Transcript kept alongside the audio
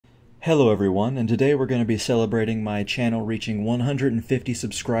Hello everyone, and today we're going to be celebrating my channel reaching 150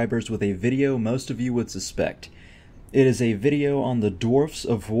 subscribers with a video most of you would suspect. It is a video on the Dwarfs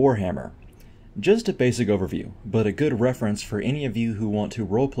of Warhammer. Just a basic overview, but a good reference for any of you who want to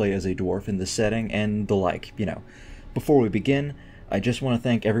roleplay as a dwarf in the setting and the like, Before we begin, I just want to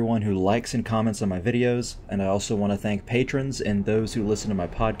thank everyone who likes and comments on my videos, and I also want to thank patrons and those who listen to my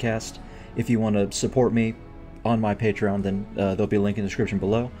podcast. If you want to support me on my Patreon, then there'll be a link in the description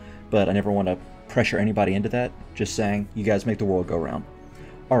below. But I never want to pressure anybody into that, just saying, you guys make the world go round.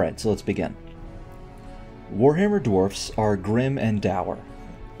 Alright, so let's begin. Warhammer dwarfs are grim and dour.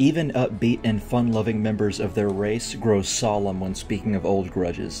 Even upbeat and fun-loving members of their race grow solemn when speaking of old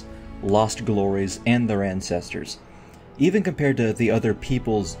grudges, lost glories, and their ancestors. Even compared to the other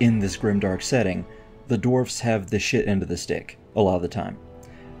peoples in this grimdark setting, the dwarfs have the shit end of the stick, a lot of the time.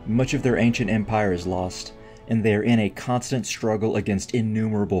 Much of their ancient empire is lost, and they are in a constant struggle against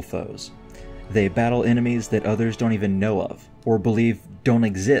innumerable foes. They battle enemies that others don't even know of, or believe don't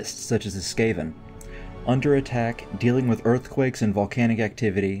exist, such as the Skaven. Under attack, dealing with earthquakes and volcanic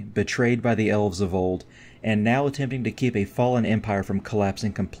activity, betrayed by the elves of old, and now attempting to keep a fallen empire from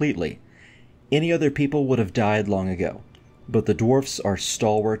collapsing completely. Any other people would have died long ago, but the dwarfs are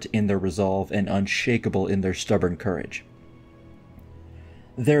stalwart in their resolve and unshakable in their stubborn courage.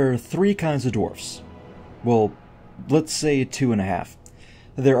 There are three kinds of dwarfs. Well, let's say 2.5.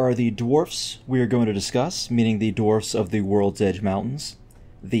 There are the dwarfs we are going to discuss, meaning the dwarfs of the World's Edge Mountains.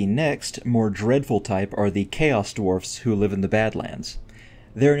 The next, more dreadful type are the Chaos Dwarfs who live in the Badlands.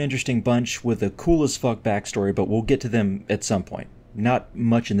 They're an interesting bunch with a cool as fuck backstory, but we'll get to them at some point. Not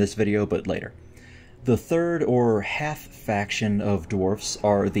much in this video, but later. The third, or half faction of dwarfs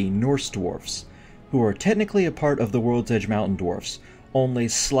are the Norse Dwarfs, who are technically a part of the World's Edge Mountain Dwarfs, only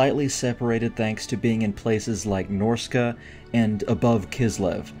slightly separated thanks to being in places like Norska and above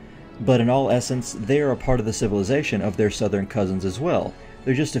Kislev. But in all essence, they are a part of the civilization of their southern cousins as well.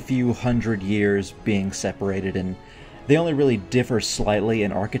 They're just a few hundred years being separated, and they only really differ slightly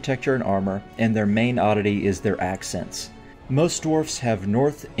in architecture and armor, and their main oddity is their accents. Most dwarfs have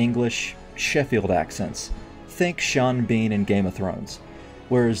North English Sheffield accents. Think Sean Bean in Game of Thrones.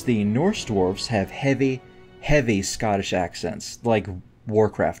 Whereas the Norse dwarfs have heavy Scottish accents, like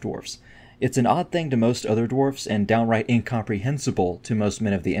Warcraft dwarfs. It's an odd thing to most other dwarfs, and downright incomprehensible to most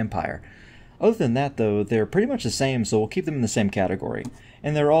men of the Empire. Other than that, though, they're pretty much the same, so we'll keep them in the same category.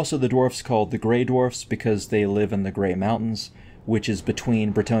 And there are also the dwarfs called the Grey Dwarfs, because they live in the Grey Mountains, which is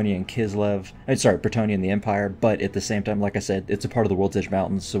between Bretonnia and Kislev. Bretonnia and the Empire, but at the same time, like I said, it's a part of the World's Edge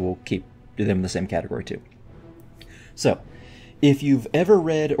Mountains, so we'll keep them in the same category too. So, if you've ever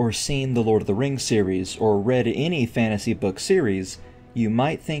read or seen the Lord of the Rings series, or read any fantasy book series, you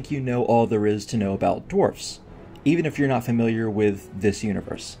might think you know all there is to know about dwarfs, even if you're not familiar with this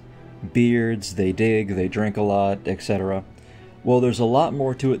universe. Beards, they dig, they drink a lot, etc. Well, there's a lot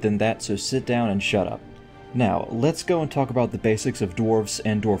more to it than that, so sit down and shut up. Now, let's go and talk about the basics of dwarves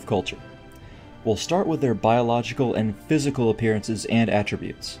and dwarf culture. We'll start with their biological and physical appearances and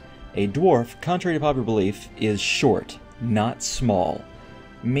attributes. A dwarf, contrary to popular belief, is short, not small,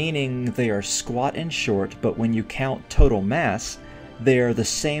 meaning they are squat and short, but when you count total mass, they are the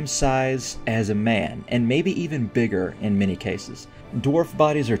same size as a man, and maybe even bigger in many cases. Dwarf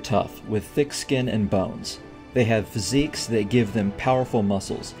bodies are tough, with thick skin and bones. They have physiques that give them powerful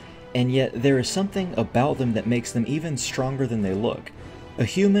muscles, and yet there is something about them that makes them even stronger than they look. A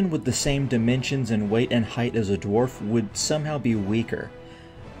human with the same dimensions and weight and height as a dwarf would somehow be weaker.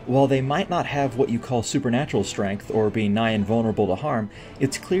 While they might not have what you call supernatural strength or be nigh invulnerable to harm,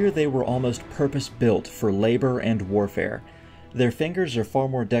 it's clear they were almost purpose-built for labor and warfare. Their fingers are far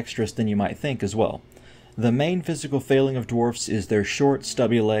more dexterous than you might think as well. The main physical failing of dwarfs is their short,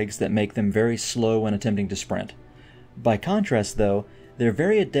 stubby legs that make them very slow when attempting to sprint. By contrast, though, they're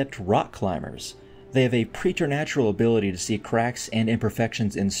very adept rock climbers. They have a preternatural ability to see cracks and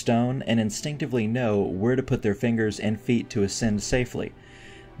imperfections in stone and instinctively know where to put their fingers and feet to ascend safely.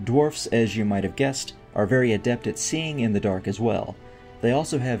 Dwarfs, as you might have guessed, are very adept at seeing in the dark as well. They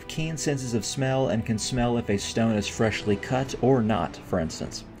also have keen senses of smell and can smell if a stone is freshly cut or not, for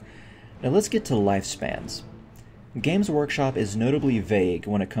instance. Now let's get to lifespans. Games Workshop is notably vague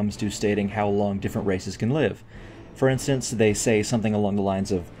when it comes to stating how long different races can live. For instance, they say something along the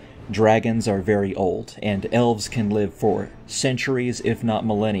lines of, dragons are very old, and elves can live for centuries if not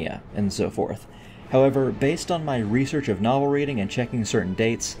millennia, and so forth. However, based on my research of novel reading and checking certain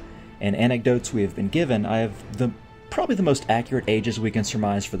dates and anecdotes we have been given, I have probably the most accurate ages we can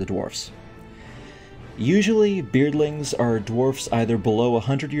surmise for the dwarfs. Usually, beardlings are dwarfs either below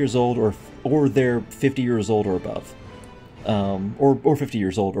 100 years old or they're 50 years old or above. or 50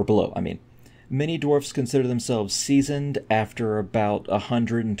 years old or below, I mean. Many dwarfs consider themselves seasoned after about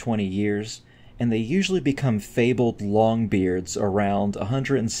 120 years, and they usually become fabled longbeards around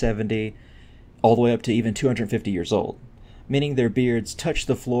 170 all the way up to even 250 years old, meaning their beards touch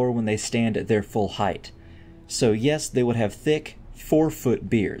the floor when they stand at their full height. So yes, they would have thick, 4-foot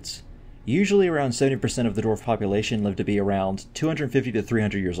beards. Usually around 70% of the dwarf population live to be around 250 to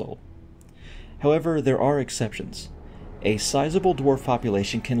 300 years old. However, there are exceptions. A sizable dwarf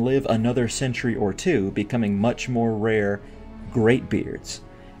population can live another century or two, becoming much more rare great beards,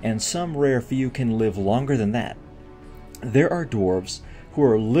 and some rare few can live longer than that. There are dwarves who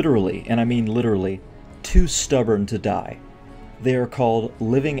are literally, and I mean literally, too stubborn to die. They are called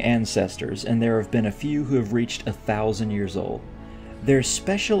living ancestors, and there have been a few who have reached 1,000 years old. They're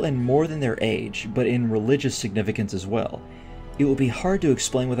special in more than their age, but in religious significance as well. It will be hard to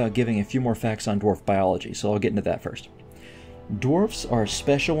explain without giving a few more facts on dwarf biology, so I'll get into that first. Dwarfs are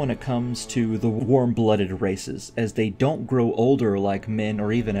special when it comes to the warm-blooded races, as they don't grow older like men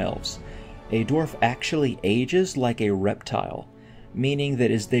or even elves. A dwarf actually ages like a reptile, meaning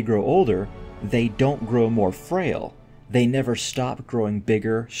that as they grow older, they don't grow more frail. They never stop growing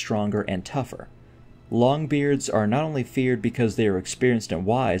bigger, stronger, and tougher. Longbeards are not only feared because they are experienced and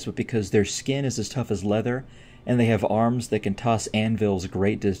wise, but because their skin is as tough as leather, and they have arms that can toss anvils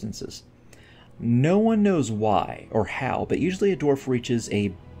great distances. No one knows why or how, but usually a dwarf reaches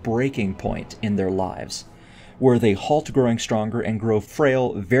a breaking point in their lives, where they halt growing stronger and grow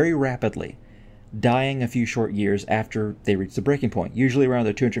frail very rapidly, dying a few short years after they reach the breaking point, usually around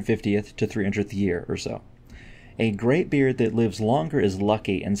their 250th to 300th year or so. A great beard that lives longer is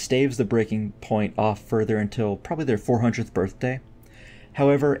lucky and staves the breaking point off further until probably their 400th birthday.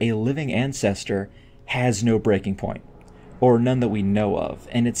 However, a living ancestor has no breaking point, or none that we know of,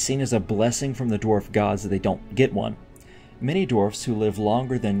 and it's seen as a blessing from the dwarf gods that they don't get one. Many dwarfs who live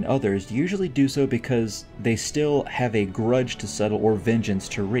longer than others usually do so because they still have a grudge to settle or vengeance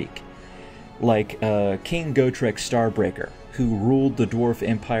to wreak. Like King Gotrek Starbreaker, who ruled the dwarf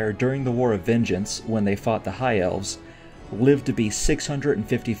empire during the War of Vengeance when they fought the High Elves, lived to be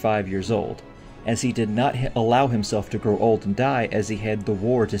 655 years old, as he did not allow himself to grow old and die, as he had the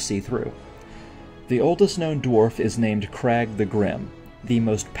war to see through. The oldest known dwarf is named Crag the Grim, the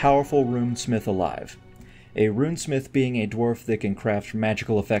most powerful runesmith alive. A runesmith being a dwarf that can craft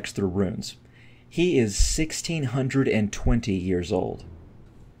magical effects through runes. He is 1620 years old.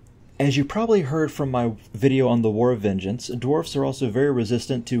 As you probably heard from my video on the War of Vengeance, dwarfs are also very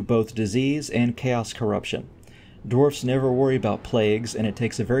resistant to both disease and chaos corruption. Dwarfs never worry about plagues, and it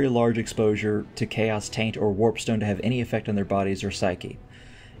takes a very large exposure to chaos, taint, or warpstone to have any effect on their bodies or psyche.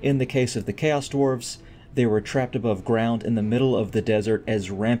 In the case of the Chaos Dwarves, they were trapped above ground in the middle of the desert as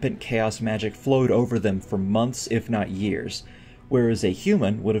rampant chaos magic flowed over them for months, if not years, whereas a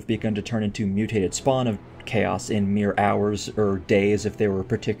human would have begun to turn into mutated spawn of chaos in mere hours or days if they were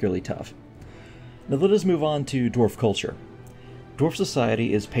particularly tough. Now let us move on to dwarf culture. Dwarf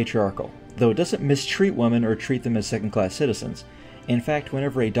society is patriarchal, though it doesn't mistreat women or treat them as second-class citizens. In fact,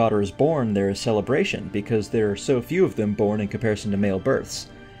 whenever a daughter is born, there is celebration because there are so few of them born in comparison to male births,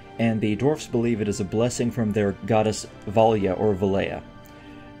 and the dwarfs believe it is a blessing from their goddess Valya or Valea.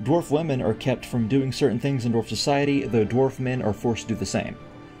 Dwarf women are kept from doing certain things in dwarf society, though dwarf men are forced to do the same.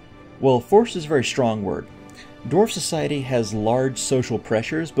 Well, forced is a very strong word. Dwarf society has large social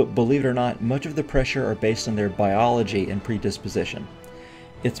pressures, but believe it or not, much of the pressure are based on their biology and predisposition.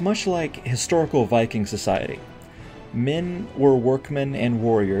 It's much like historical Viking society. Men were workmen and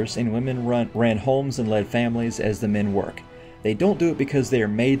warriors, and women ran homes and led families as the men work. They don't do it because they are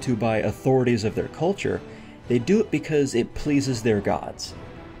made to by authorities of their culture. They do it because it pleases their gods,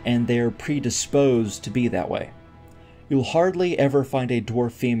 and they are predisposed to be that way. You'll hardly ever find a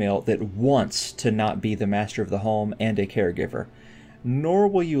dwarf female that wants to not be the master of the home and a caregiver, nor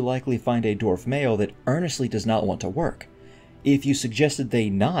will you likely find a dwarf male that earnestly does not want to work. If you suggested they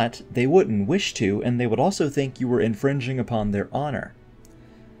not, they wouldn't wish to, and they would also think you were infringing upon their honor.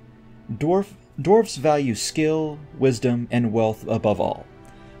 Dwarfs value skill, wisdom, and wealth above all,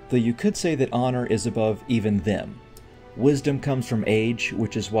 though you could say that honor is above even them. Wisdom comes from age,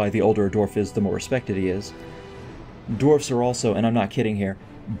 which is why the older a dwarf is, the more respected he is. Dwarfs are also, and I'm not kidding here,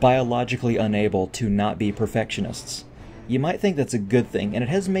 biologically unable to not be perfectionists. You might think that's a good thing, and it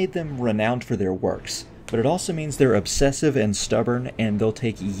has made them renowned for their works, but it also means they're obsessive and stubborn, and they'll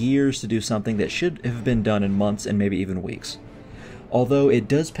take years to do something that should have been done in months and maybe even weeks. Although it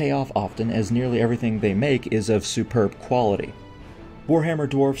does pay off often, as nearly everything they make is of superb quality. Warhammer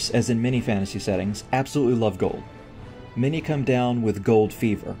dwarfs, as in many fantasy settings, absolutely love gold. Many come down with gold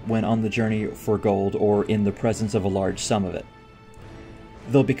fever when on the journey for gold or in the presence of a large sum of it.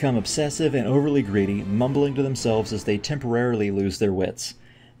 They'll become obsessive and overly greedy, mumbling to themselves as they temporarily lose their wits.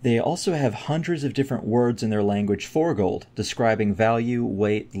 They also have hundreds of different words in their language for gold, describing value,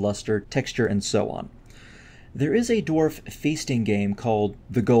 weight, luster, texture, and so on. There is a dwarf feasting game called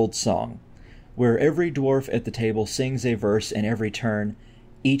the Gold Song, where every dwarf at the table sings a verse, and every turn,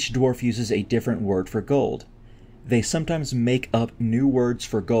 each dwarf uses a different word for gold. They sometimes make up new words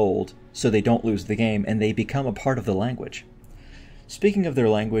for gold so they don't lose the game, and they become a part of the language. Speaking of their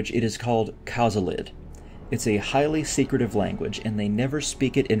language, it is called Kazalid. It's a highly secretive language, and they never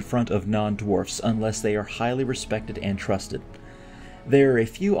speak it in front of non-dwarfs unless they are highly respected and trusted. There are a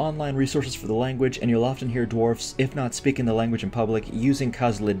few online resources for the language, and you'll often hear dwarfs, if not speaking the language in public, using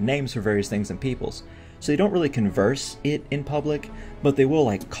Kazalid names for various things and peoples. So they don't really converse it in public, but they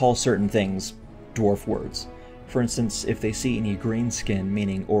will call certain things dwarf words. For instance, if they see any greenskin,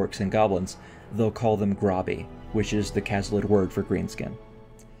 meaning orcs and goblins, they'll call them grobby, which is the Kazalid word for greenskin.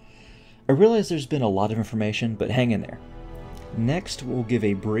 I realize there's been a lot of information, but hang in there. Next, we'll give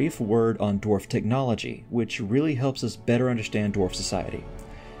a brief word on dwarf technology, which really helps us better understand dwarf society.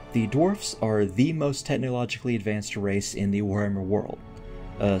 The dwarfs are the most technologically advanced race in the Warhammer world,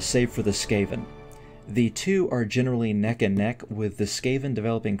 save for the Skaven. The two are generally neck and neck, with the Skaven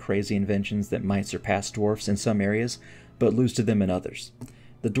developing crazy inventions that might surpass dwarfs in some areas, but lose to them in others.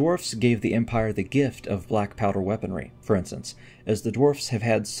 The dwarfs gave the Empire the gift of black powder weaponry, for instance, as the dwarfs have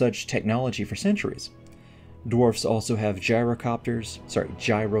had such technology for centuries. Dwarfs also have gyrocopters,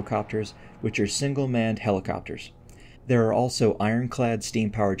 which are single-manned helicopters. There are also ironclad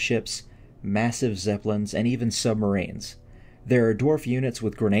steam-powered ships, massive zeppelins, and even submarines. There are dwarf units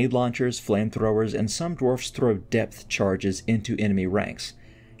with grenade launchers, flamethrowers, and some dwarfs throw depth charges into enemy ranks.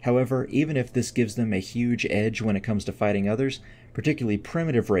 However, even if this gives them a huge edge when it comes to fighting others, particularly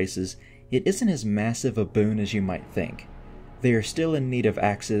primitive races, it isn't as massive a boon as you might think. They are still in need of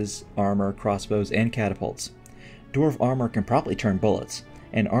axes, armor, crossbows, and catapults. Dwarf armor can probably turn bullets,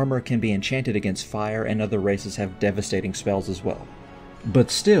 and armor can be enchanted against fire, and other races have devastating spells as well. But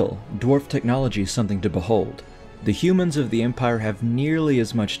still, dwarf technology is something to behold. The humans of the Empire have nearly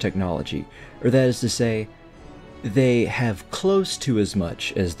as much technology, or that is to say, they have close to as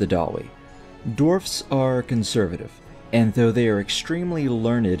much as the Dawi. Dwarfs are conservative, and though they are extremely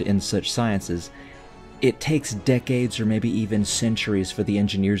learned in such sciences, it takes decades or maybe even centuries for the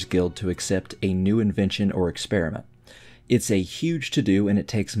Engineers Guild to accept a new invention or experiment. It's a huge to-do, and it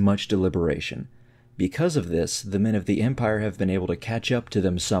takes much deliberation. Because of this, the men of the Empire have been able to catch up to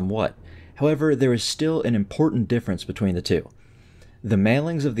them somewhat. However, there is still an important difference between the two. The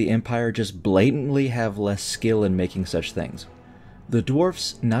manlings of the Empire just blatantly have less skill in making such things. The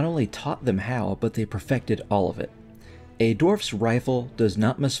dwarfs not only taught them how, but they perfected all of it. A dwarf's rifle does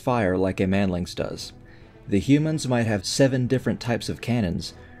not misfire like a manling's does. The humans might have 7 different types of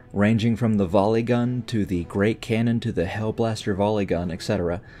cannons, ranging from the volley gun to the great cannon to the hellblaster volley gun,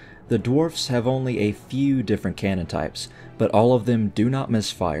 etc. The dwarfs have only a few different cannon types, but all of them do not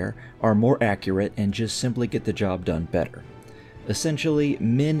misfire, are more accurate, and just simply get the job done better. Essentially,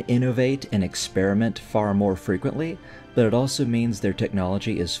 men innovate and experiment far more frequently, but it also means their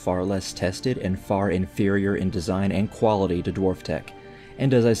technology is far less tested and far inferior in design and quality to dwarf tech.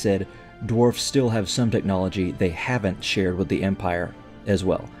 And as I said, dwarfs still have some technology they haven't shared with the Empire as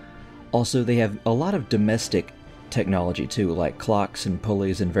well. Also, they have a lot of domestic technology too, like clocks and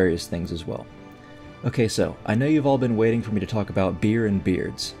pulleys and various things as well. Okay, so, I know you've all been waiting for me to talk about beer and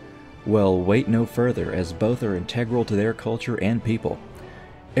beards. Well, wait no further, as both are integral to their culture and people.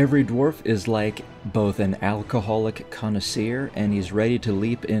 Every dwarf is like both an alcoholic connoisseur, and he's ready to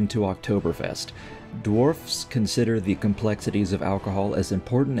leap into Oktoberfest. Dwarfs consider the complexities of alcohol as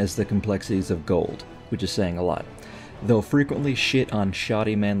important as the complexities of gold, which is saying a lot. They'll frequently shit on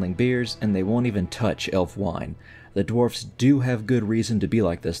shoddy manling beers, and they won't even touch elf wine. The dwarfs do have good reason to be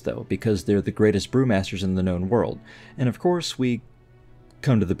like this, though, because they're the greatest brewmasters in the known world. And of course, we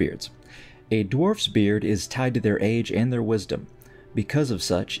come to the beards. A dwarf's beard is tied to their age and their wisdom. Because of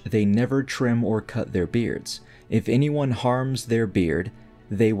such, they never trim or cut their beards. If anyone harms their beard,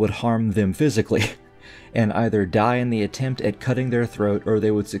 they would harm them physically, and either die in the attempt at cutting their throat, or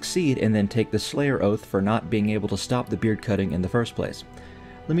they would succeed and then take the Slayer Oath for not being able to stop the beard cutting in the first place.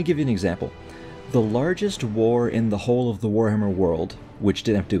 Let me give you an example. The largest war in the whole of the Warhammer world, which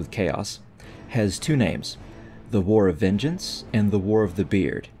didn't have to do with chaos, has 2 names: the War of Vengeance and the War of the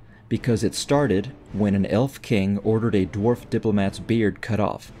Beard, because it started when an elf king ordered a dwarf diplomat's beard cut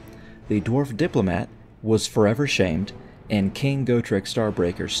off. The dwarf diplomat was forever shamed, and King Gotrek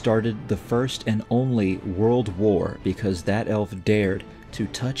Starbreaker started the first and only world war because that elf dared to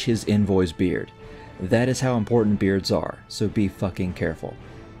touch his envoy's beard. That is how important beards are, so be fucking careful.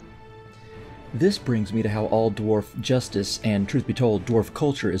 This brings me to how all dwarf justice and, truth be told, dwarf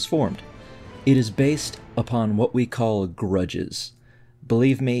culture is formed. It is based upon what we call grudges.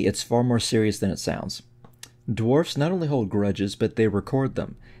 Believe me, it's far more serious than it sounds. Dwarfs not only hold grudges, but they record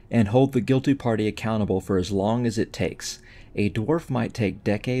them, and hold the guilty party accountable for as long as it takes. A dwarf might take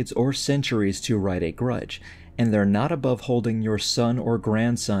decades or centuries to right a grudge, and they're not above holding your son or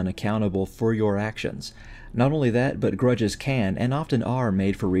grandson accountable for your actions. Not only that, but grudges can, and often are,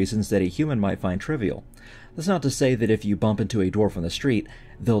 made for reasons that a human might find trivial. That's not to say that if you bump into a dwarf on the street,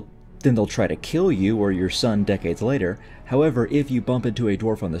 they'll try to kill you or your son decades later. However, if you bump into a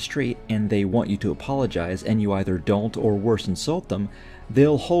dwarf on the street and they want you to apologize and you either don't or worse insult them,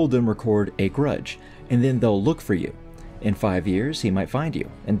 they'll hold and record a grudge, and then they'll look for you. In 5 years, he might find you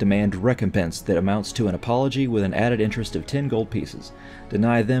and demand recompense that amounts to an apology with an added interest of 10 gold pieces.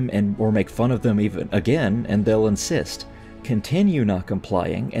 Deny them or make fun of them even again, and they'll insist. Continue not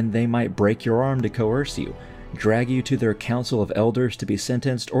complying, and they might break your arm to coerce you, drag you to their council of elders to be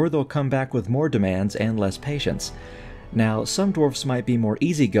sentenced, or they'll come back with more demands and less patience. Now, some dwarfs might be more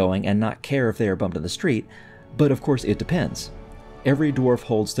easygoing and not care if they are bumped in the street, but of course it depends. Every dwarf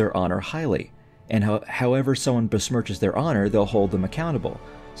holds their honor highly, and however someone besmirches their honor, they'll hold them accountable.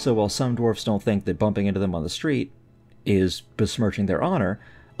 So while some dwarfs don't think that bumping into them on the street is besmirching their honor,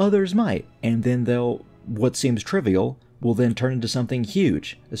 others might, and then what seems trivial will then turn into something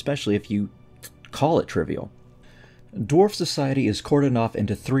huge, especially if you call it trivial. Dwarf society is cordoned off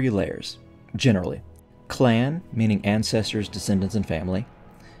into 3 layers, generally. Clan, meaning ancestors, descendants, and family.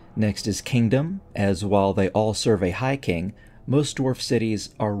 Next is kingdom, as while they all serve a high king, most dwarf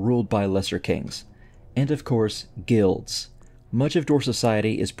cities are ruled by lesser kings. And of course, guilds. Much of dwarf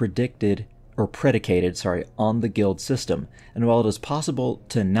society is predicated on the guild system, and while it is possible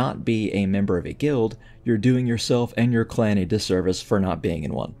to not be a member of a guild, you're doing yourself and your clan a disservice for not being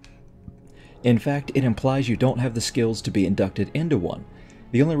in one. In fact, it implies you don't have the skills to be inducted into one.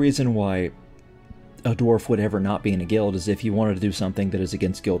 The only reason why a dwarf would ever not be in a guild is if you wanted to do something that is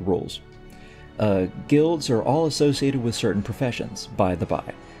against guild rules. Guilds are all associated with certain professions, by the by.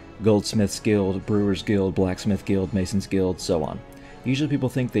 Goldsmith's Guild, Brewer's Guild, Blacksmith Guild, Mason's Guild, so on. Usually people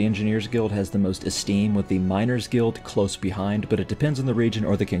think the Engineer's Guild has the most esteem, with the Miner's Guild close behind, but it depends on the region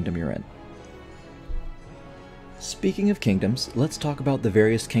or the kingdom you're in. Speaking of kingdoms, let's talk about the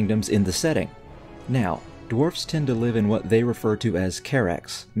various kingdoms in the setting. Now, dwarfs tend to live in what they refer to as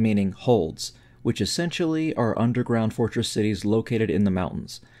carracks, meaning holds, which essentially are underground fortress cities located in the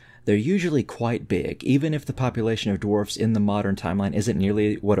mountains. They're usually quite big, even if the population of dwarfs in the modern timeline isn't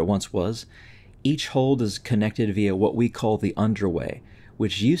nearly what it once was. Each hold is connected via what we call the underway,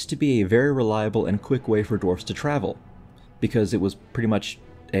 which used to be a very reliable and quick way for dwarfs to travel, because it was pretty much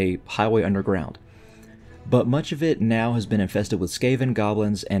a highway underground. But much of it now has been infested with skaven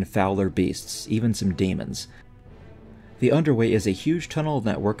goblins and fouler beasts, even some demons. The underway is a huge tunnel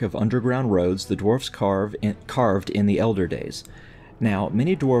network of underground roads the dwarfs carved in the Elder Days. Now,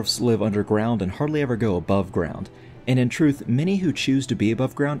 many dwarfs live underground and hardly ever go above ground, and in truth, many who choose to be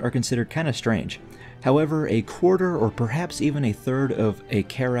above ground are considered kind of strange. However, a quarter or perhaps even a third of a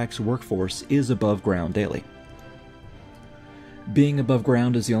carrack's workforce is above ground daily. Being above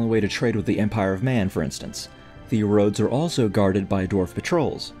ground is the only way to trade with the Empire of Man, for instance. The roads are also guarded by dwarf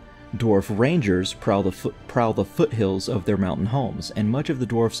patrols. Dwarf rangers prowl the foothills of their mountain homes, and much of the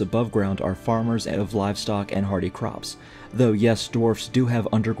dwarfs above ground are farmers of livestock and hardy crops, though yes, dwarfs do have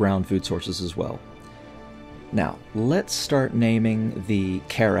underground food sources as well. Now, let's start naming the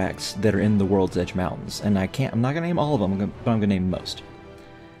carracks that are in the World's Edge Mountains, and I'm not going to name all of them, but I'm going to name most.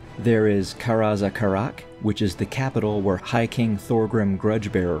 There is Karaz-a-Karak, which is the capital where High King Thorgrim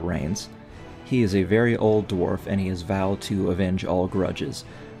Grudgebearer reigns. He is a very old dwarf, and he has vowed to avenge all grudges,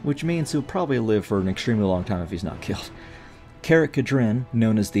 which means he'll probably live for an extremely long time if he's not killed. Carrick-Cadrin,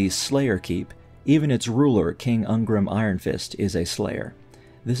 known as the Slayer Keep, even its ruler, King Ungrim Ironfist, is a slayer.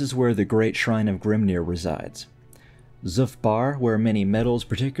 This is where the Great Shrine of Grimnir resides. Zufbar, where many metals,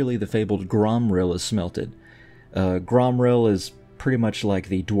 particularly the fabled Gromril, is smelted. Gromril is pretty much like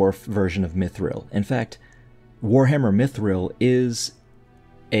the dwarf version of Mithril. In fact, Warhammer Mithril is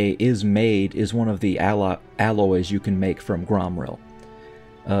one of the alloys you can make from Gromril.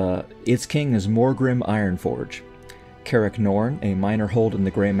 Its king is Morgrim Ironforge. Carrick Norn, a minor hold in the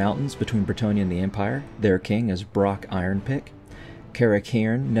Grey Mountains between Bretonnia and the Empire. Their king is Brock Ironpick. Carrick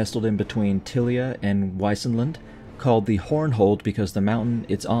Hearn, nestled in between Tilia and Weissenland, called the Hornhold because the mountain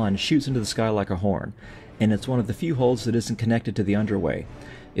it's on shoots into the sky like a horn, and it's one of the few holds that isn't connected to the underway.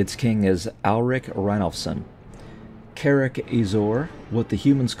 Its king is Alric Ranulfsson. Carrick Azor, what the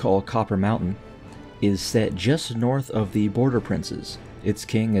humans call Copper Mountain, is set just north of the Border Princes. Its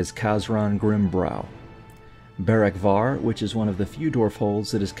king is Khazran Grimbrow. Barak Var, which is one of the few dwarf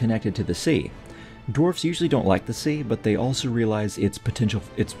holds that is connected to the sea. Dwarfs usually don't like the sea, but they also realize its potential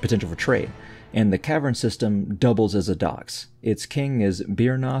for trade, and the cavern system doubles as a docks. Its king is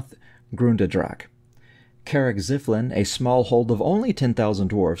Birnoth Grundadrak. Carrick Ziflin, a small hold of only 10,000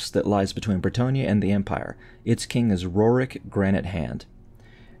 dwarfs that lies between Bretonnia and the Empire. Its king is Rorik Granite Hand.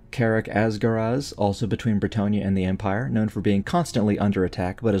 Carrick Asgaraz, also between Bretonnia and the Empire, known for being constantly under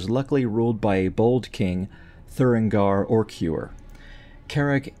attack, but is luckily ruled by a bold king, Thuringar Orcure.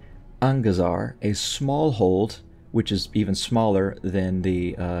 Carrick Angazar, a small hold, which is even smaller than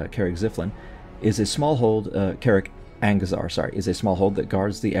the Carrick Ziflin, is a small hold, Carrick Angazar, is a small hold that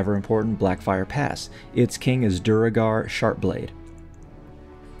guards the ever-important Blackfire Pass. Its king is Duragar Sharpblade.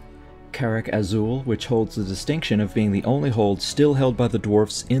 Carrick Azul, which holds the distinction of being the only hold still held by the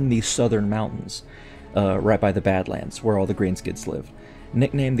dwarfs in the southern mountains, right by the Badlands, where all the Greenskids live.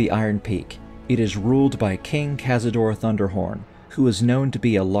 Nicknamed the Iron Peak, it is ruled by King Cazador Thunderhorn, who is known to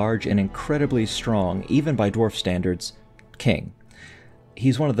be a large and incredibly strong, even by dwarf standards, king.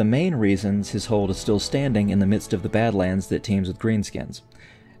 He's one of the main reasons his hold is still standing in the midst of the Badlands that teems with greenskins.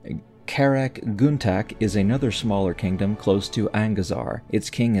 Karak Guntak is another smaller kingdom close to Angazar. Its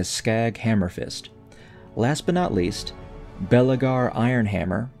king is Skag Hammerfist. Last but not least, Belagar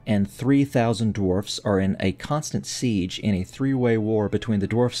Ironhammer and 3,000 dwarfs are in a constant siege in a three-way war between the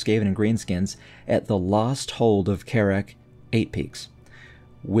dwarf Skaven and greenskins at the lost hold of Karak Eight Peaks,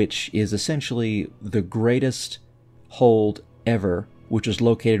 which is essentially the greatest hold ever, which was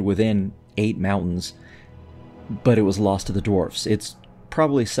located within 8 mountains, but it was lost to the dwarfs. It's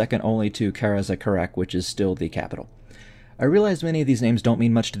probably second only to Karazakarak, which is still the capital. I realize many of these names don't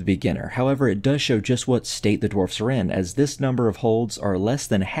mean much to the beginner, however it does show just what state the dwarfs are in, as this number of holds are less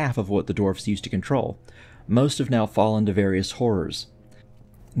than half of what the dwarfs used to control. Most have now fallen to various horrors.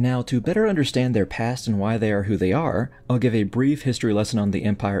 Now, to better understand their past and why they are who they are, I'll give a brief history lesson on the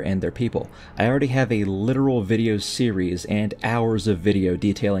Empire and their people. I already have a literal video series and hours of video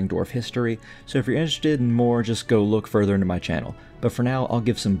detailing dwarf history, so if you're interested in more, just go look further into my channel. But for now, I'll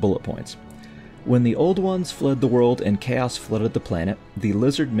give some bullet points. When the Old Ones fled the world and chaos flooded the planet, the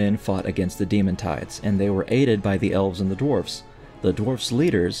lizard men fought against the demon tides, and they were aided by the elves and the dwarfs. The dwarfs'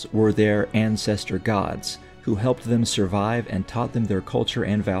 leaders were their ancestor gods, who helped them survive and taught them their culture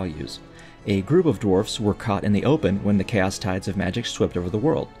and values. A group of dwarfs were caught in the open when the chaos tides of magic swept over the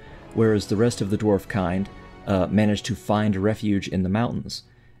world, whereas the rest of the dwarf kind managed to find refuge in the mountains.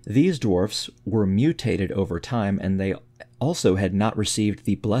 These dwarfs were mutated over time, and they also had not received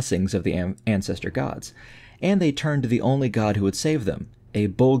the blessings of the ancestor gods, and they turned to the only god who would save them, a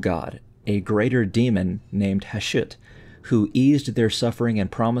bull god, a greater demon named Hashut, who eased their suffering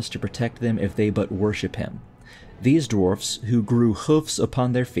and promised to protect them if they but worship him. These dwarfs, who grew hoofs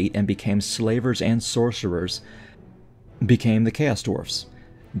upon their feet and became slavers and sorcerers, became the Chaos Dwarfs.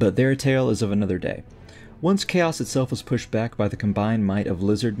 But their tale is of another day. Once chaos itself was pushed back by the combined might of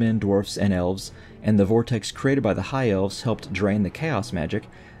lizardmen, dwarfs, and elves, and the vortex created by the High Elves helped drain the chaos magic,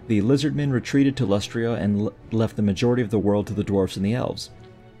 the lizardmen retreated to Lustria and left the majority of the world to the dwarfs and the elves.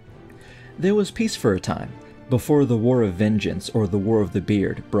 There was peace for a time, before the War of Vengeance, or the War of the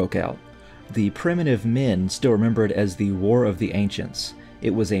Beard, broke out. The primitive men still remember it as the War of the Ancients.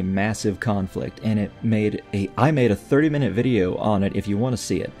 It was a massive conflict, and I made a 30-minute video on it if you want to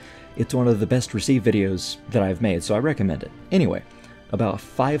see it. It's one of the best received videos that I've made, so I recommend it. Anyway, about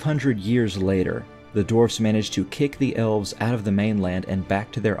 500 years later, the dwarfs managed to kick the elves out of the mainland and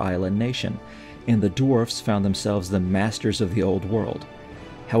back to their island nation, and the dwarfs found themselves the masters of the old world.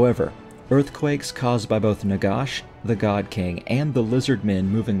 However, earthquakes caused by both Nagash, the God King, and the lizard men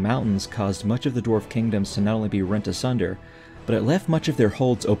moving mountains caused much of the dwarf kingdoms to not only be rent asunder, but it left much of their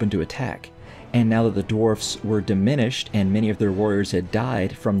holds open to attack. And now that the dwarfs were diminished and many of their warriors had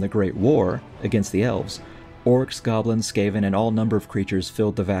died from the Great War against the elves, orcs, goblins, skaven, and all number of creatures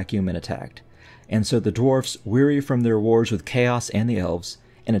filled the vacuum and attacked. And so the dwarfs, weary from their wars with chaos and the elves,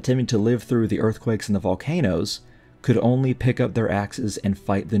 and attempting to live through the earthquakes and the volcanoes, could only pick up their axes and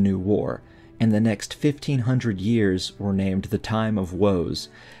fight the new war, and the next 1,500 years were named the Time of Woes,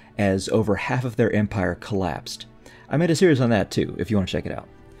 as over half of their empire collapsed. I made a series on that too, if you want to check it out.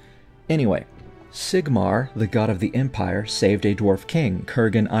 Anyway, Sigmar, the god of the empire, saved a dwarf king,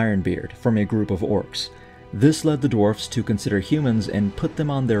 Kurgan Ironbeard, from a group of orcs. This led the dwarfs to consider humans and put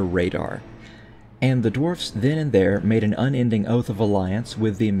them on their radar. And the dwarfs then and there made an unending oath of alliance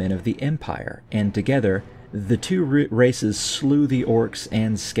with the men of the Empire, and together the two races slew the orcs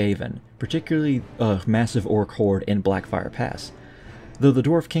and Skaven, particularly a massive orc horde in Blackfire Pass. Though the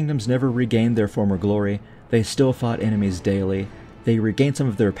dwarf kingdoms never regained their former glory, they still fought enemies daily. They regained some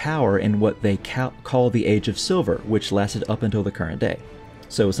of their power in what they call the Age of Silver, which lasted up until the current day.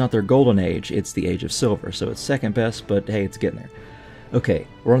 So it's not their golden age, it's the Age of Silver, so it's second best, but hey, it's getting there. Okay,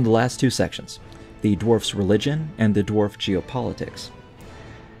 we're on the last two sections. The dwarf's religion and the dwarf geopolitics.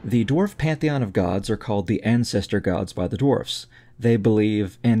 The dwarf pantheon of gods are called the ancestor gods by the dwarfs. They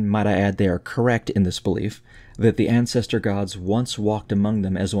believe, and might I add they are correct in this belief, that the ancestor gods once walked among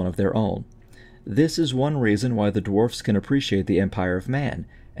them as one of their own. This is one reason why the dwarfs can appreciate the empire of man,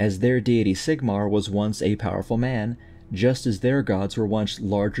 as their deity Sigmar was once a powerful man, just as their gods were once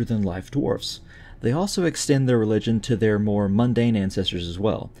larger-than-life dwarfs. They also extend their religion to their more mundane ancestors as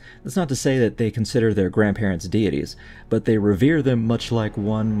well. That's not to say that they consider their grandparents deities, but they revere them much like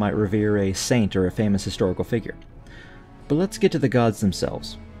one might revere a saint or a famous historical figure. But let's get to the gods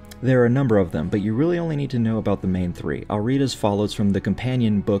themselves. There are a number of them, but you really only need to know about the main three. I'll read as follows from the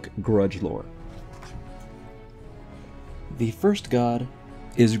companion book Grudge Lore. The first god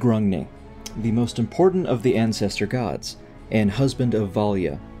is Grungni, the most important of the ancestor gods, and husband of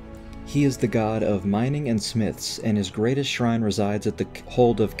Valya. He is the god of mining and smiths, and his greatest shrine resides at the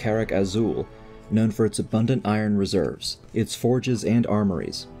hold of Karak Azul, known for its abundant iron reserves, its forges and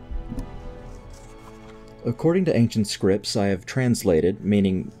armories. According to ancient scripts I have translated,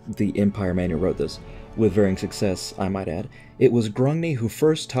 meaning the Empire man who wrote this, with varying success, I might add, it was Grungni who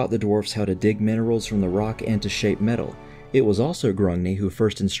first taught the dwarfs how to dig minerals from the rock and to shape metal. It was also Grungni who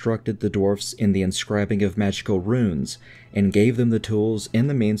first instructed the dwarfs in the inscribing of magical runes, and gave them the tools and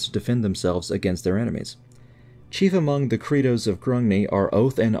the means to defend themselves against their enemies. Chief among the credos of Grungni are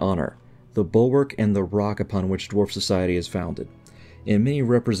oath and honor, the bulwark and the rock upon which dwarf society is founded. In many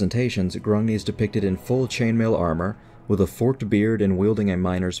representations, Grungni is depicted in full chainmail armor, with a forked beard and wielding a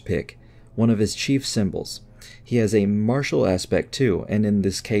miner's pick, one of his chief symbols. He has a martial aspect too, and in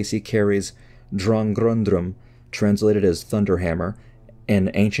this case he carries Drangrundrum, translated as Thunderhammer,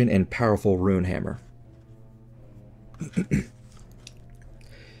 an ancient and powerful rune hammer.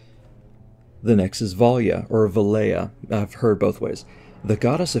 The next is Valya, or Valea, I've heard both ways, the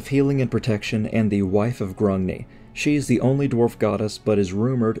goddess of healing and protection and the wife of Grungni. She is the only dwarf goddess, but is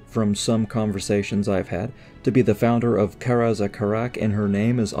rumored, from some conversations I've had, to be the founder of Karazakarak, and her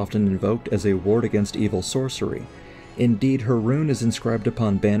name is often invoked as a ward against evil sorcery. Indeed, her rune is inscribed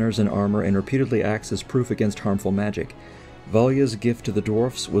upon banners and armor and repeatedly acts as proof against harmful magic. Valya's gift to the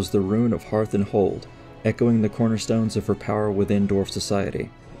dwarfs was the rune of Hearth and Hold, echoing the cornerstones of her power within dwarf society.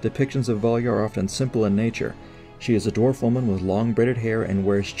 Depictions of Valya are often simple in nature. She is a dwarf woman with long braided hair and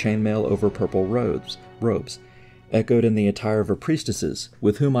wears chainmail over purple robes, echoed in the attire of her priestesses,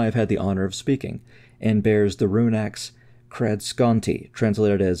 with whom I have had the honor of speaking, and bears the rune axe Kradskonti,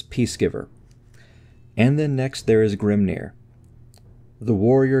 translated as Peacegiver. And then next there is Grimnir, the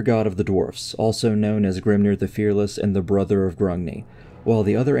warrior god of the dwarfs, also known as Grimnir the Fearless and the brother of Grungni. While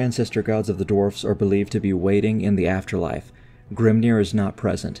the other ancestor gods of the dwarfs are believed to be waiting in the afterlife, Grimnir is not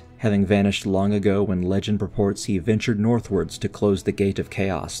present, having vanished long ago when legend purports he ventured northwards to close the gate of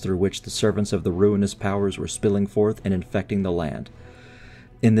chaos through which the servants of the ruinous powers were spilling forth and infecting the land.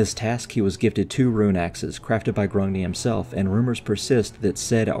 In this task he was gifted 2 rune axes, crafted by Grungni himself, and rumors persist that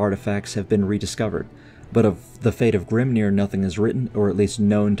said artifacts have been rediscovered, but of the fate of Grimnir nothing is written, or at least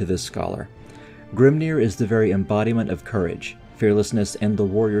known to this scholar. Grimnir is the very embodiment of courage, fearlessness, and the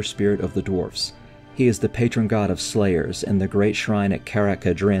warrior spirit of the dwarfs. He is the patron god of slayers, and the great shrine at Karak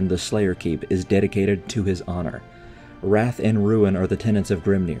Kadrin, the Slayer Keep, is dedicated to his honor. Wrath and ruin are the tenets of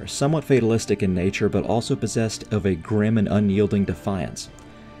Grimnir, somewhat fatalistic in nature, but also possessed of a grim and unyielding defiance.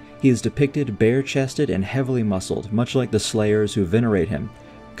 He is depicted bare-chested and heavily muscled, much like the slayers who venerate him,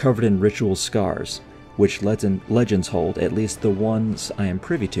 covered in ritual scars, which legends hold, at least the ones I am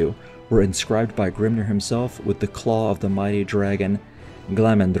privy to, were inscribed by Grimnir himself with the claw of the mighty dragon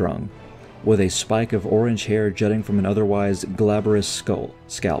Glamendrung, with a spike of orange hair jutting from an otherwise glabrous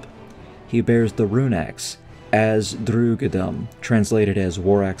scalp. He bears the rune axe, Asdrugedum, translated as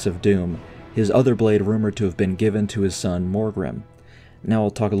War Axe of Doom, his other blade rumored to have been given to his son Morgrim. Now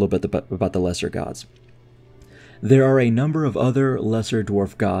I'll talk a little bit about the lesser gods. There are a number of other lesser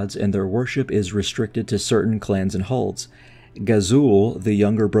dwarf gods, and their worship is restricted to certain clans and holds. Gazul, the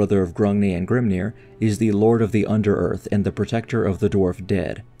younger brother of Grungni and Grimnir, is the lord of the Underearth and the protector of the dwarf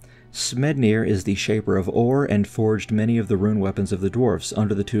dead. Smednir is the shaper of ore and forged many of the rune weapons of the dwarfs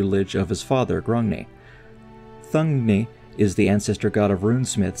under the tutelage of his father, Grungni. Thungni is the ancestor god of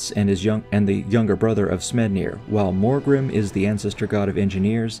runesmiths and the younger brother of Smednir, while Morgrim is the ancestor god of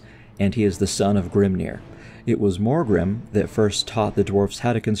engineers, and he is the son of Grimnir. It was Morgrim that first taught the dwarfs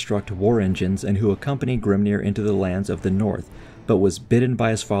how to construct war engines and who accompanied Grimnir into the lands of the north, but was bidden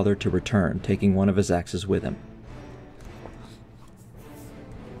by his father to return, taking one of his axes with him.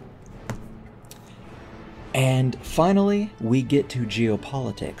 And finally, we get to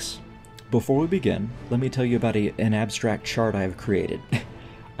geopolitics. Before we begin, let me tell you about an abstract chart I have created.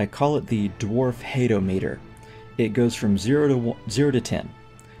 I call it the Dwarf Hateometer. It goes from 0 to 10.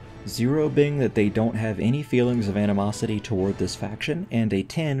 0 being that they don't have any feelings of animosity toward this faction, and a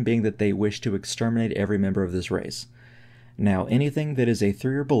 10 being that they wish to exterminate every member of this race. Now, anything that is a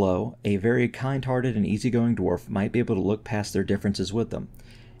 3 or below, a very kind-hearted and easygoing dwarf might be able to look past their differences with them.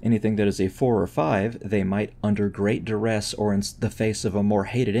 Anything that is a 4 or 5, they might, under great duress or in the face of a more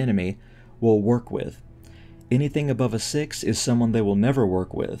hated enemy, will work with. Anything above a 6 is someone they will never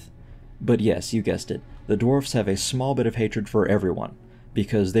work with. But yes, you guessed it, the dwarfs have a small bit of hatred for everyone,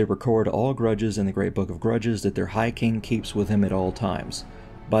 because they record all grudges in the Great Book of Grudges that their High King keeps with him at all times.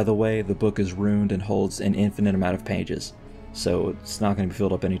 By the way, the book is ruined and holds an infinite amount of pages, so it's not going to be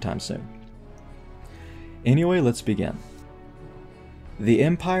filled up anytime soon. Anyway, let's begin. The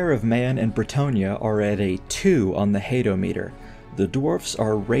Empire of Man and Bretonnia are at a 2 on the Hateometer. The dwarfs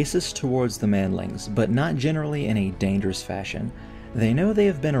are racist towards the manlings, but not generally in a dangerous fashion. They know they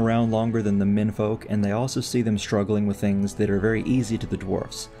have been around longer than the menfolk, and they also see them struggling with things that are very easy to the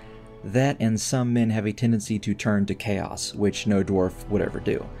dwarfs. That and some men have a tendency to turn to chaos, which no dwarf would ever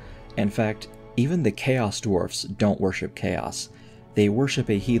do. In fact, even the chaos dwarfs don't worship chaos. They worship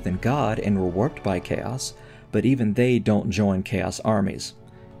a heathen god and were warped by chaos, but even they don't join chaos armies.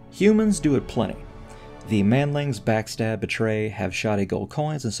 Humans do it plenty. The manlings backstab, betray, have shoddy gold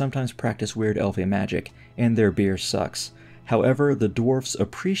coins, and sometimes practice weird elfie magic, and their beer sucks. However, the dwarfs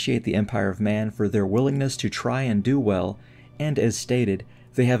appreciate the Empire of Man for their willingness to try and do well, and as stated,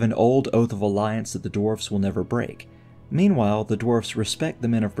 they have an old oath of alliance that the dwarfs will never break. Meanwhile, the dwarfs respect the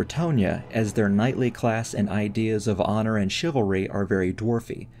men of Bretonnia, as their knightly class and ideas of honor and chivalry are very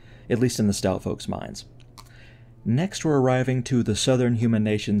dwarfy, at least in the stout folks' minds. Next we're arriving to the southern human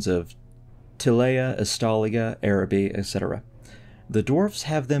nations of Tilea, Estalia, Araby, etc. The dwarfs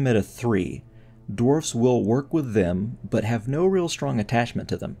have them at a 3. Dwarfs will work with them, but have no real strong attachment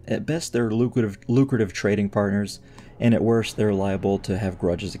to them. At best they're lucrative trading partners, and at worst they're liable to have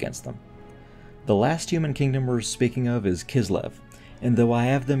grudges against them. The last human kingdom we're speaking of is Kislev, and though I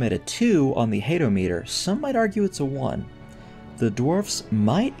have them at a 2 on the Hateometer, some might argue it's a 1. The dwarfs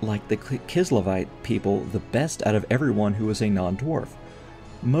might like the Kislevite people the best out of everyone who is a non-dwarf,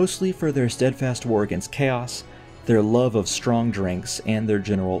 mostly for their steadfast war against chaos, their love of strong drinks, and their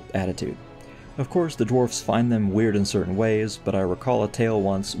general attitude. Of course, the dwarfs find them weird in certain ways, but I recall a tale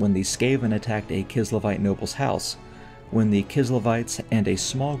once when the Skaven attacked a Kislevite noble's house, when the Kislevites and a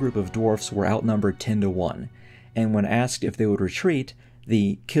small group of dwarfs were outnumbered 10 to 1, and when asked if they would retreat,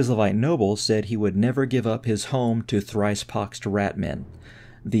 the Kislevite noble said he would never give up his home to thrice-poxed ratmen.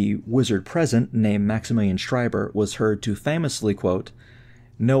 The wizard present, named Maximilian Schreiber, was heard to famously quote,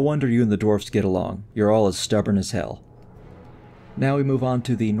 "No wonder you and the dwarfs get along. You're all as stubborn as hell." Now we move on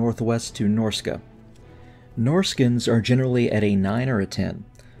to the northwest to Norska. Norskins are generally at a 9 or a 10.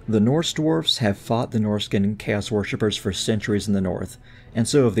 The Norse dwarfs have fought the Norskin chaos worshippers for centuries in the north, and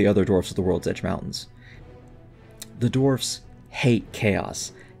so have the other dwarfs of the World's Edge Mountains. The dwarfs hate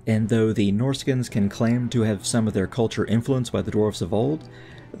chaos, and though the Norskins can claim to have some of their culture influenced by the dwarfs of old,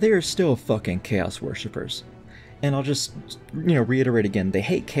 they are still fucking chaos worshippers. And I'll just, reiterate again, they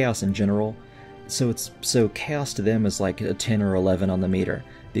hate chaos in general, so chaos to them is like a 10 or 11 on the meter,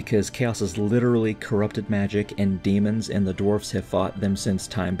 because chaos is literally corrupted magic and demons, and the dwarfs have fought them since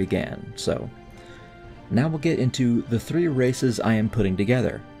time began. So, now we'll get into the 3 races I am putting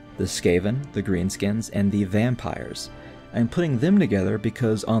together: the Skaven, the Greenskins, and the Vampires. I'm putting them together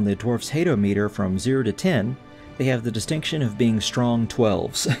because on the dwarf's Hateometer from 0 to 10, they have the distinction of being strong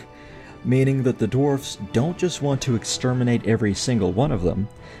 12s, meaning that the dwarfs don't just want to exterminate every single one of them,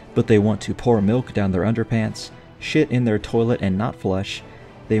 but they want to pour milk down their underpants, shit in their toilet and not flush,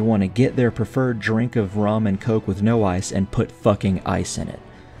 they want to get their preferred drink of rum and coke with no ice and put fucking ice in it.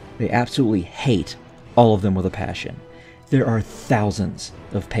 They absolutely hate all of them with a passion. There are thousands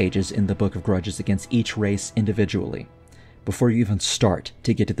of pages in the Book of Grudges against each race individually, before you even start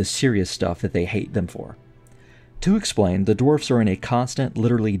to get to the serious stuff that they hate them for. To explain, the dwarfs are in a constant,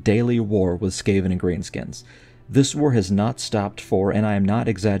 literally daily war with Skaven and Greenskins. This war has not stopped for, and I am not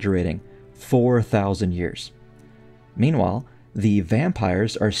exaggerating, 4,000 years. Meanwhile, the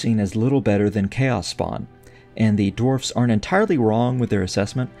vampires are seen as little better than Chaos Spawn. and the dwarfs aren't entirely wrong with their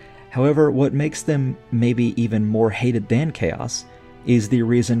assessment. However, what makes them maybe even more hated than chaos is the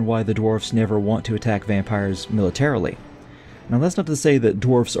reason why the dwarfs never want to attack vampires militarily. Now, that's not to say that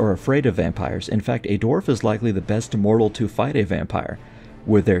dwarfs are afraid of vampires. In fact, a dwarf is likely the best mortal to fight a vampire,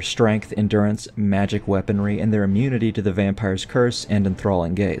 with their strength, endurance, magic weaponry, and their immunity to the vampire's curse and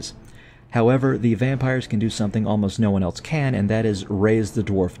enthralling gaze. However, the vampires can do something almost no one else can, and that is raise the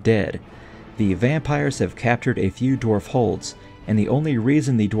dwarf dead. The vampires have captured a few dwarf holds, and the only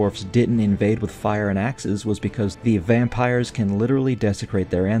reason the dwarfs didn't invade with fire and axes was because the vampires can literally desecrate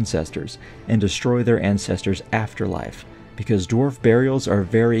their ancestors and destroy their ancestors' afterlife, because dwarf burials are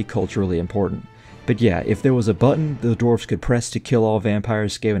very culturally important. But yeah, if there was a button the dwarfs could press to kill all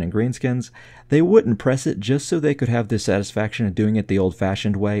vampires, Skaven, and greenskins, they wouldn't press it just so they could have the satisfaction of doing it the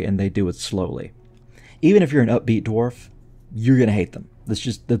old-fashioned way, and they do it slowly. Even if you're an upbeat dwarf, you're gonna hate them.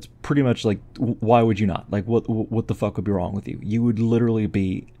 That's pretty much like, why would you not? Like, what the fuck would be wrong with you? You would literally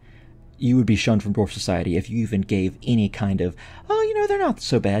be shunned from dwarf society if you even gave any kind of, oh, you know, they're not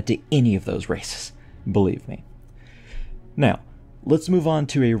so bad to any of those races. Believe me. Now, let's move on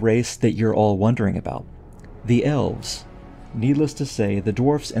to a race that you're all wondering about. The elves. Needless to say, the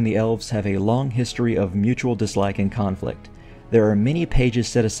dwarfs and the elves have a long history of mutual dislike and conflict. There are many pages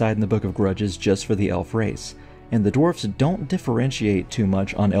set aside in the Book of Grudges just for the elf race, and the dwarfs don't differentiate too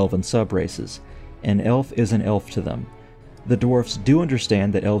much on elven subraces. An elf is an elf to them. The dwarfs do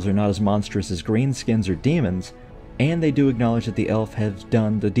understand that elves are not as monstrous as greenskins or demons, and they do acknowledge that the elf has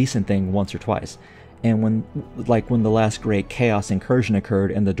done the decent thing once or twice. And when the last great chaos incursion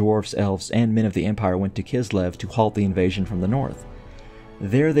occurred and the dwarfs, elves, and men of the Empire went to Kislev to halt the invasion from the north.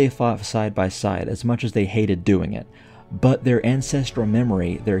 There they fought side by side, as much as they hated doing it. But their ancestral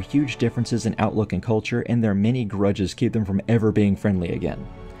memory, their huge differences in outlook and culture, and their many grudges keep them from ever being friendly again.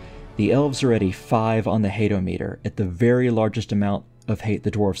 The elves are at a 5 on the hate-o-meter, at the very largest amount of hate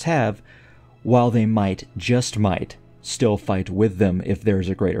the dwarfs have, while they might, just might, still fight with them if there is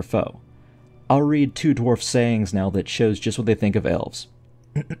a greater foe. I'll read 2 dwarf sayings now that shows just what they think of elves.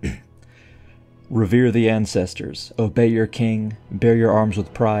 Revere the ancestors, obey your king, bear your arms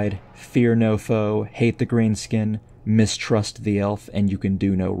with pride, fear no foe, hate the greenskin, mistrust the elf, and you can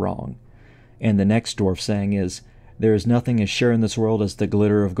do no wrong. And the next dwarf saying is, there is nothing as sure in this world as the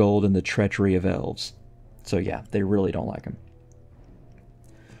glitter of gold and the treachery of elves. So yeah, they really don't like him.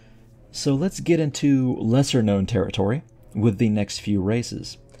 So let's get into lesser known territory with the next few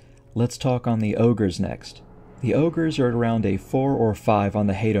races. Let's talk on the ogres next. The ogres are at around a 4 or 5 on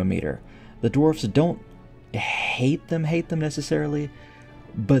the hate-o-meter. The dwarfs don't hate them necessarily,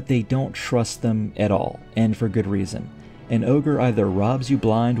 but they don't trust them at all, and for good reason. An ogre either robs you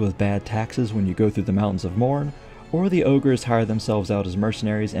blind with bad taxes when you go through the Mountains of Morn, or the ogres hire themselves out as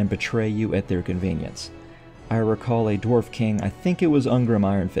mercenaries and betray you at their convenience. I recall a dwarf king, I think it was Ungrim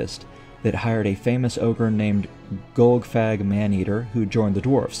Ironfist, that hired a famous ogre named Golgfag Maneater who joined the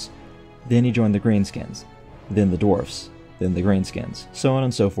dwarfs. Then he joined the greenskins, then the dwarfs, then the greenskins, so on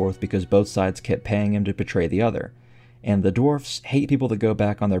and so forth, because both sides kept paying him to betray the other. And the dwarfs hate people that go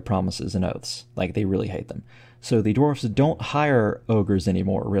back on their promises and oaths. Like, they really hate them. So the dwarfs don't hire ogres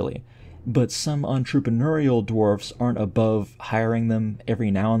anymore, really. But some entrepreneurial dwarfs aren't above hiring them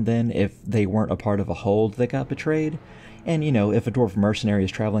every now and then if they weren't a part of a hold that got betrayed. And, you know, if a dwarf mercenary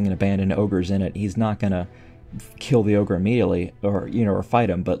is traveling in a band and ogre's in it, he's not gonna kill the ogre immediately, or, you know, or fight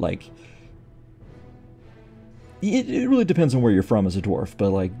him, but, like, it really depends on where you're from as a dwarf,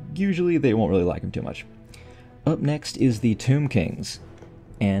 but, like, usually they won't really like him too much. Up next is the Tomb Kings,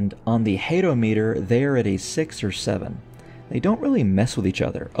 and on the hate-o-meter, they are at a 6 or 7. They don't really mess with each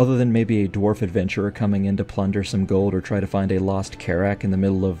other, other than maybe a dwarf adventurer coming in to plunder some gold or try to find a lost Karak in the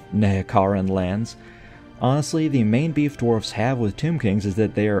middle of Nehekaran lands. Honestly, the main beef dwarfs have with Tomb Kings is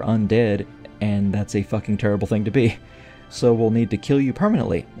that they are undead, and that's a fucking terrible thing to be. So we'll need to kill you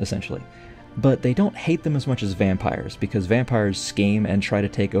permanently, essentially. But they don't hate them as much as vampires, because vampires scheme and try to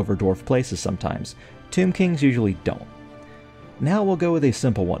take over dwarf places sometimes. Tomb Kings usually don't. Now we'll go with a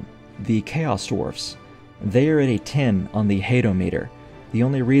simple one, the Chaos Dwarfs. They are at a 10 on the hate-o-meter. The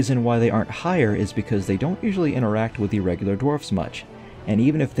only reason why they aren't higher is because they don't usually interact with the regular dwarfs much, and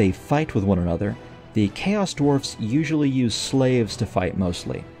even if they fight with one another, the Chaos Dwarfs usually use slaves to fight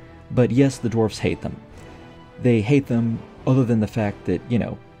mostly. But yes, the dwarfs hate them. They hate them other than the fact that, you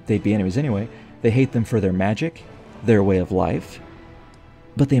know, they'd be enemies anyway. They hate them for their magic, their way of life,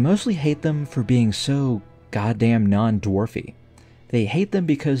 but they mostly hate them for being so goddamn non-dwarfy. They hate them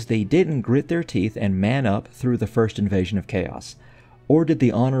because they didn't grit their teeth and man up through the first invasion of chaos, or did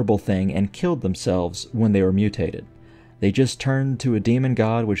the honorable thing and killed themselves when they were mutated. They just turned to a demon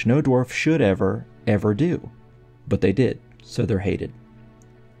god, which no dwarf should ever do. but they did, so they're hated.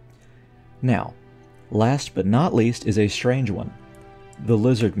 Now, last but not least is a strange one, the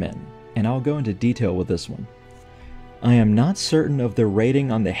Lizardmen, and I'll go into detail with this one. I am not certain of their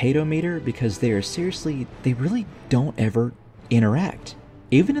rating on the hate-o-meter because they really don't ever interact,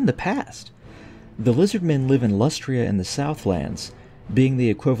 even in the past. The Lizardmen live in Lustria in the Southlands, being the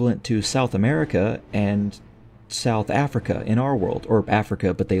equivalent to South America and South Africa in our world, or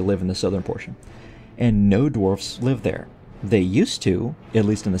Africa, but they live in the southern portion. And no dwarfs live there. They used to, at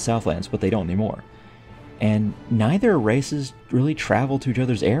least in the Southlands, but they don't anymore. And neither races really travel to each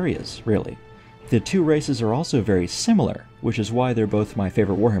other's areas, really. The two races are also very similar, which is why they're both my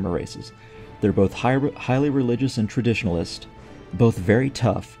favorite Warhammer races. They're both highly religious and traditionalist, both very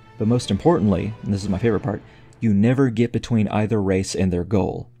tough, but most importantly, and this is my favorite part, you never get between either race and their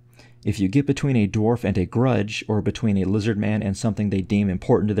goal. If you get between a dwarf and a grudge, or between a lizard man and something they deem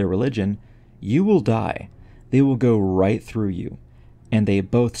important to their religion, you will die. They will go right through you. And they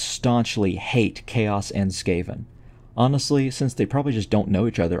both staunchly hate Chaos and Skaven. Honestly, since they probably just don't know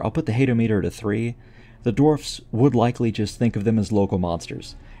each other, I'll put the hate-o-meter to 3. The dwarfs would likely just think of them as local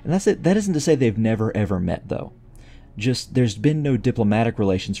monsters. And that's it. That isn't to say they've never ever met, though. Just, there's been no diplomatic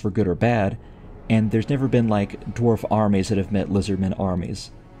relations for good or bad, and there's never been, like, dwarf armies that have met lizardmen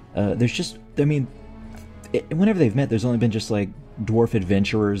armies. There's just, I mean, whenever they've met, there's only been just, like, dwarf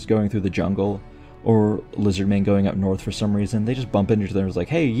adventurers going through the jungle, or lizardmen going up north for some reason. They just bump into each other and it's like,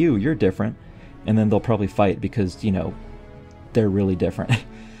 hey, you're different. And then they'll probably fight because, you know, they're really different.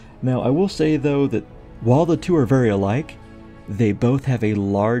 Now, I will say, though, that while the two are very alike, they both have a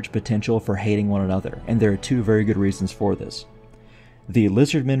large potential for hating one another, and there are two very good reasons for this. The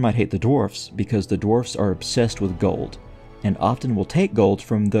lizardmen might hate the dwarfs because the dwarfs are obsessed with gold, and often will take gold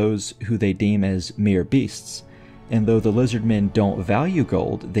from those who they deem as mere beasts. And though the lizardmen don't value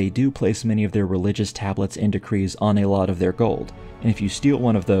gold, they do place many of their religious tablets and decrees on a lot of their gold. And if you steal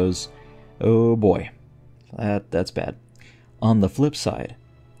one of those, oh boy, that's bad. On the flip side,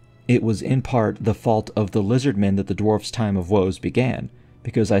 it was in part the fault of the lizardmen that the dwarfs' time of woes began,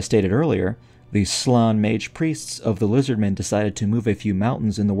 because I stated earlier, the Slann mage priests of the lizardmen decided to move a few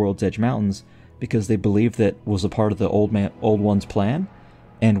mountains in the World's Edge Mountains because they believed that was a part of the Old One's plan.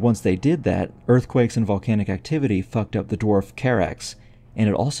 And once they did that, earthquakes and volcanic activity fucked up the dwarf Carax, and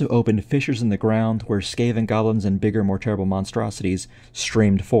it also opened fissures in the ground where Skaven goblins and bigger, more terrible monstrosities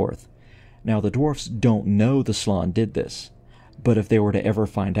streamed forth. Now, the dwarfs don't know the Slann did this, but if they were to ever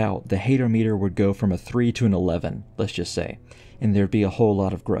find out, the hate-o-meter would go from a 3 to an 11, let's just say, and there'd be a whole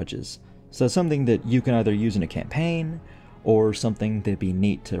lot of grudges. So that's something that you can either use in a campaign, or something that'd be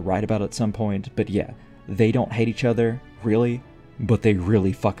neat to write about at some point, but yeah, they don't hate each other, really, but they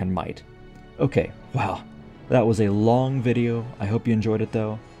really fucking might. Okay, wow, that was a long video. I hope you enjoyed it,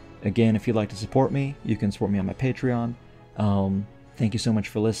 though. Again, if you'd like to support me, you can support me on my Patreon. Thank you so much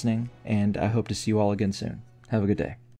for listening, and I hope to see you all again soon. Have a good day.